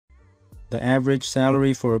The average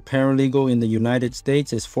salary for a paralegal in the United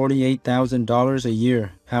States is $48,000 a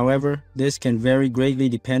year. However, this can vary greatly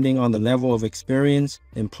depending on the level of experience,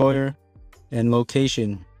 employer, and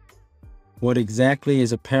location. What exactly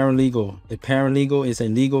is a paralegal? A paralegal is a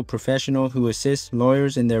legal professional who assists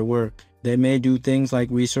lawyers in their work. They may do things like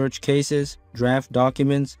research cases, draft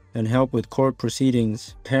documents, and help with court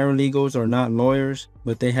proceedings. Paralegals are not lawyers,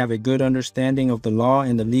 but they have a good understanding of the law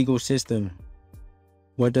and the legal system.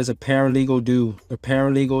 What does a paralegal do? A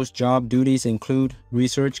paralegal's job duties include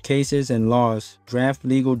research cases and laws, draft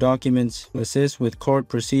legal documents, assist with court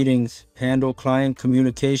proceedings, handle client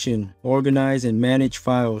communication, organize and manage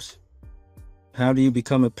files. How do you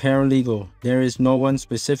become a paralegal? There is no one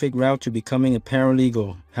specific route to becoming a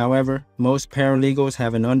paralegal. However, most paralegals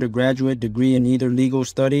have an undergraduate degree in either legal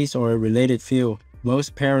studies or a related field.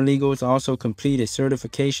 Most paralegals also complete a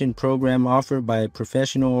certification program offered by a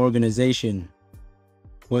professional organization.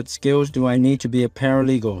 What skills do I need to be a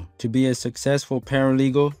paralegal? To be a successful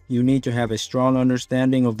paralegal, you need to have a strong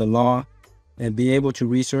understanding of the law and be able to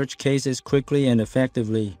research cases quickly and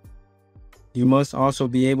effectively. You must also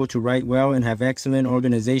be able to write well and have excellent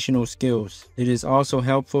organizational skills. It is also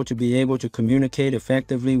helpful to be able to communicate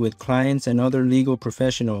effectively with clients and other legal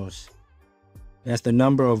professionals. As the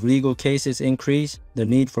number of legal cases increase, the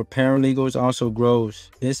need for paralegals also grows.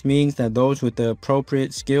 This means that those with the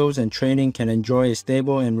appropriate skills and training can enjoy a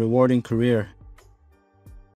stable and rewarding career.